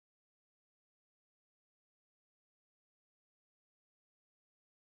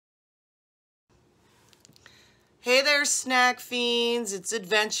Hey there, snack fiends. It's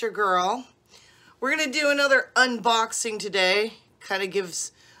Adventure Girl. We're going to do another unboxing today. Kind of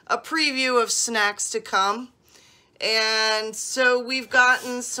gives a preview of snacks to come. And so we've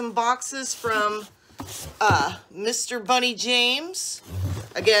gotten some boxes from Mr. Bunny James.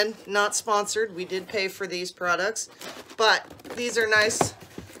 Again, not sponsored. We did pay for these products. But these are nice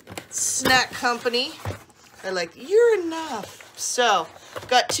snack company. I like, you're enough. So,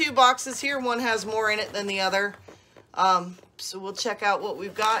 got two boxes here. One has more in it than the other. So we'll check out what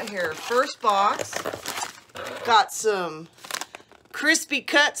we've got here. First box, got some Crispy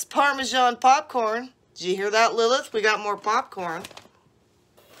Cuts Parmesan popcorn. Did you hear that, Lilith? We got more popcorn.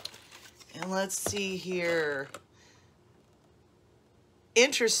 And let's see here.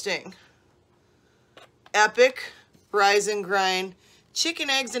 Interesting. Epic Rise and Grind Chicken,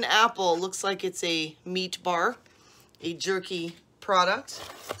 Eggs, and Apple. Looks like it's a meat bar, a jerky product.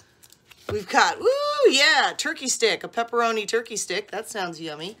 We've got, ooh, yeah, turkey stick, a pepperoni turkey stick. That sounds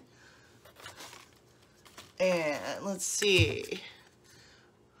yummy. And let's see.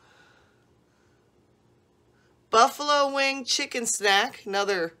 Buffalo wing chicken snack,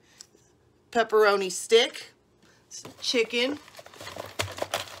 another pepperoni stick. Some chicken.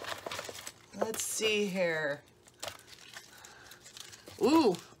 Let's see here.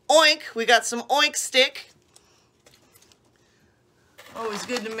 Ooh, oink. We got some oink stick. Always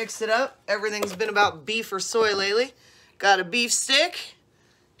good to mix it up. Everything's been about beef or soy lately. Got a beef stick.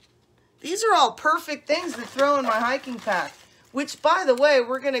 These are all perfect things to throw in my hiking pack. Which, by the way,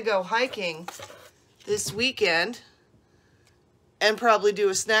 we're going to go hiking this weekend. And probably do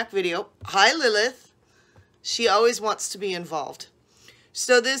a snack video. Hi, Lilith. She always wants to be involved.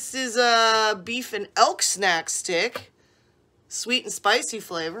 So this is a beef and elk snack stick. Sweet and spicy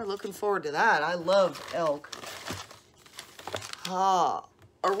flavor. Looking forward to that. I love elk.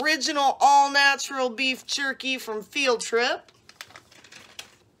 Original all-natural beef jerky from Field Trip.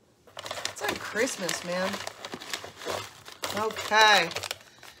 It's like Christmas, man. Okay.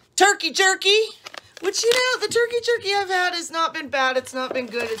 Turkey jerky. Which, you know, the turkey jerky I've had has not been bad. It's not been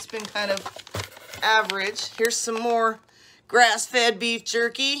good. It's been kind of average. Here's some more grass-fed beef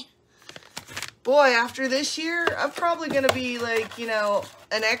jerky. Boy, after this year, I'm probably going to be like, you know,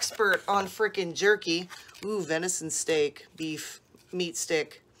 an expert on frickin' jerky. Ooh, venison steak, beef, meat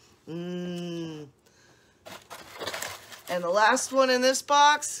stick. And the last one in this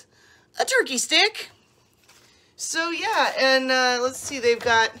box, a turkey stick. So yeah, and let's see, they've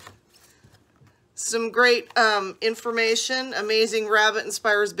got some great information. Amazing rabbit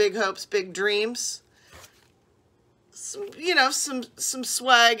inspires big hopes, big dreams. Some, you know, some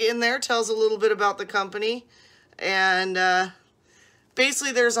swag in there, tells a little bit about the company. And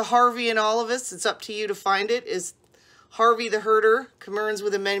basically, there's a Harvey in all of us. It's up to you to find it. Is Harvey the herder communes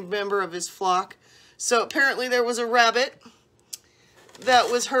with a member of his flock. So apparently there was a rabbit that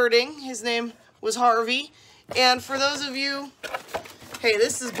was herding. His name was Harvey. And for those of you, hey,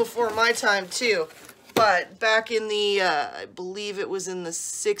 this is before my time too, but back in the, I believe it was in the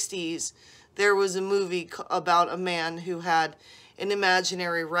 60s, there was a movie about a man who had an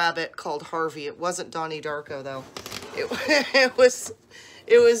imaginary rabbit called Harvey. It wasn't Donnie Darko though. It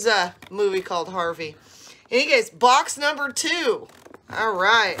was a movie called Harvey. In any case, box number 2. All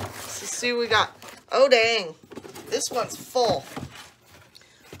right, let's see what we got. Oh, dang. This one's full.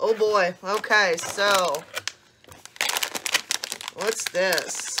 Oh, boy. Okay, so what's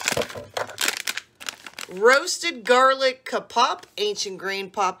this? Roasted garlic kapop, ancient grain,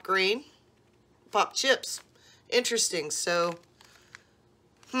 pop chips. Interesting. So,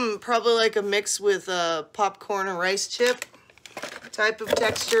 probably like a mix with popcorn and rice chip type of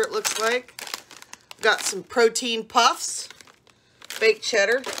texture it looks like. Got some protein puffs, baked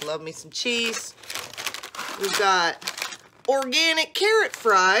cheddar, love me some cheese. We've got organic carrot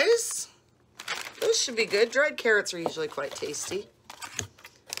fries. Those should be good. Dried carrots are usually quite tasty.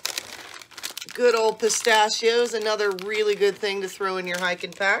 Good old pistachios, another really good thing to throw in your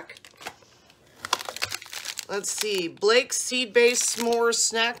hiking pack. Let's see, Blake's seed-based s'mores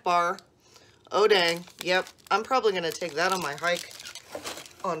snack bar. Oh dang, yep, I'm probably gonna take that on my hike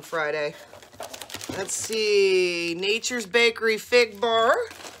on Friday. Let's see, Nature's Bakery fig bar.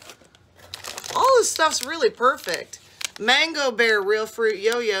 All this stuff's really perfect. Mango Bear real fruit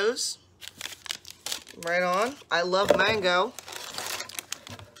yo-yos. Right on. I love mango.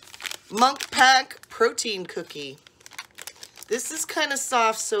 Monk Pack protein cookie. This is kind of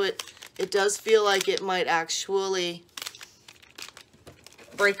soft, so it does feel like it might actually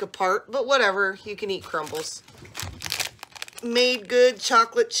break apart, but whatever, you can eat crumbles. Made Good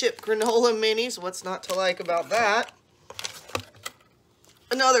chocolate chip granola minis. What's not to like about that?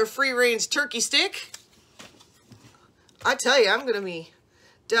 Another free-range turkey stick. I tell you, I'm going to be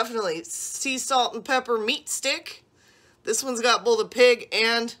definitely sea salt and pepper meat stick. This one's got both a pig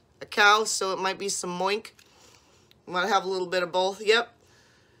and a cow, so it might be some moink. Might have a little bit of both. Yep.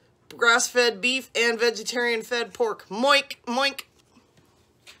 Grass-fed beef and vegetarian-fed pork. Moink, moink.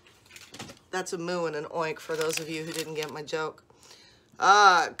 That's a moo and an oink for those of you who didn't get my joke.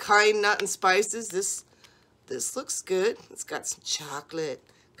 Kind nut and spices. This looks good. It's got some chocolate,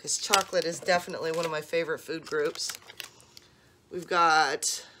 because chocolate is definitely one of my favorite food groups. We've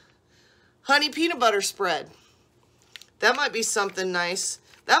got honey peanut butter spread. That might be something nice.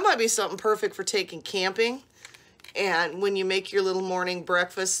 That might be something perfect for taking camping. And when you make your little morning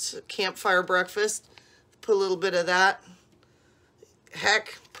breakfast, campfire breakfast, put a little bit of that.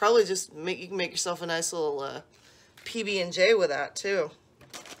 Heck, probably just you can make yourself a nice little PB&J with that too.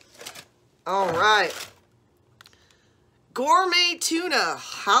 All right. Gourmet tuna,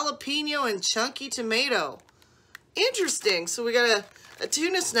 jalapeno and chunky tomato. Interesting. So we got a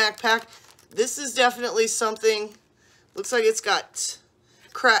tuna snack pack. This is definitely something. Looks like it's got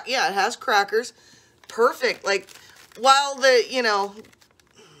yeah, it has crackers. Perfect. Like, while the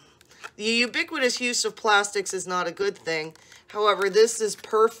ubiquitous use of plastics is not a good thing, however, this is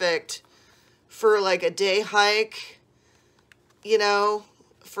perfect for like a day hike,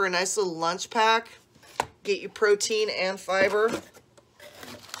 for a nice little lunch pack. Get you protein and fiber.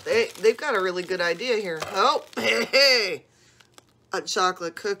 They've got a really good idea here. Oh, hey, a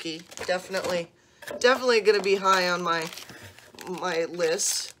chocolate cookie. Definitely going to be high on my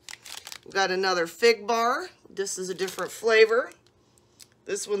list. We've got another fig bar. This is a different flavor.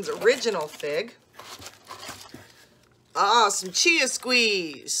 This one's original fig. Some chia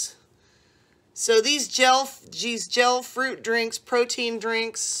squeeze. So these gel fruit drinks, protein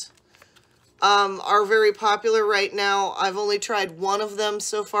drinks, are very popular right now. I've only tried one of them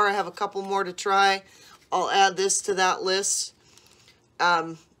so far. I have a couple more to try. I'll add this to that list.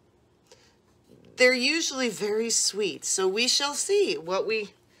 They're usually very sweet, so we shall see what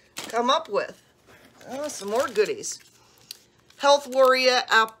we come up with. Oh, some more goodies. Health Warrior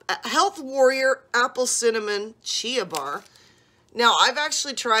Apple Cinnamon Chia Bar. Now, I've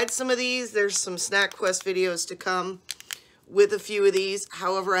actually tried some of these. There's some Snack Quest videos to come with a few of these.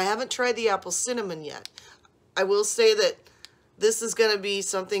 However, I haven't tried the apple cinnamon yet. I will say that this is going to be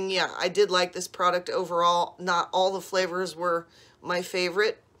something, yeah, I did like this product overall. Not all the flavors were my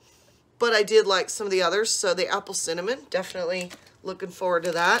favorite, but I did like some of the others. So the apple cinnamon, definitely looking forward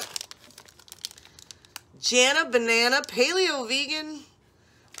to that. Jana Banana Paleo Vegan.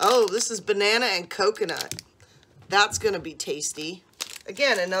 Oh, this is banana and coconut. That's going to be tasty.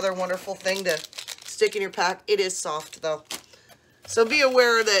 Again, another wonderful thing to stick in your pack. It is soft, though. So be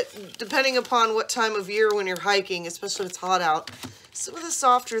aware that depending upon what time of year when you're hiking, especially if it's hot out, some of the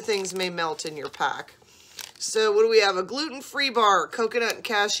softer things may melt in your pack. So what do we have? A gluten-free bar, coconut and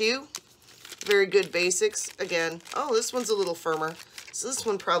cashew. Very good basics. Again, oh, this one's a little firmer. So this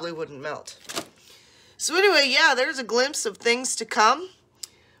one probably wouldn't melt. So anyway, yeah, there's a glimpse of things to come.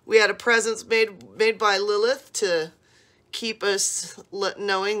 We had a present made by Lilith to keep us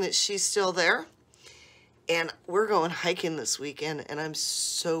knowing that she's still there. And we're going hiking this weekend, and I'm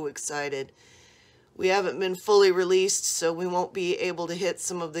so excited. We haven't been fully released, so we won't be able to hit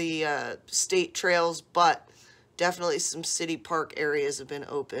some of the state trails, but definitely some city park areas have been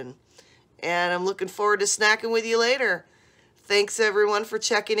open. And I'm looking forward to snacking with you later. Thanks, everyone, for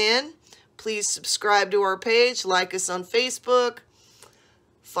checking in. Please subscribe to our page, like us on Facebook,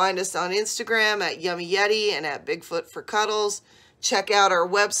 find us on Instagram at Yummy Yeti and at Bigfoot for Cuddles. Check out our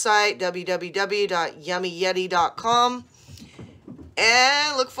website, www.yummyyeti.com.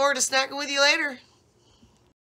 And look forward to snacking with you later.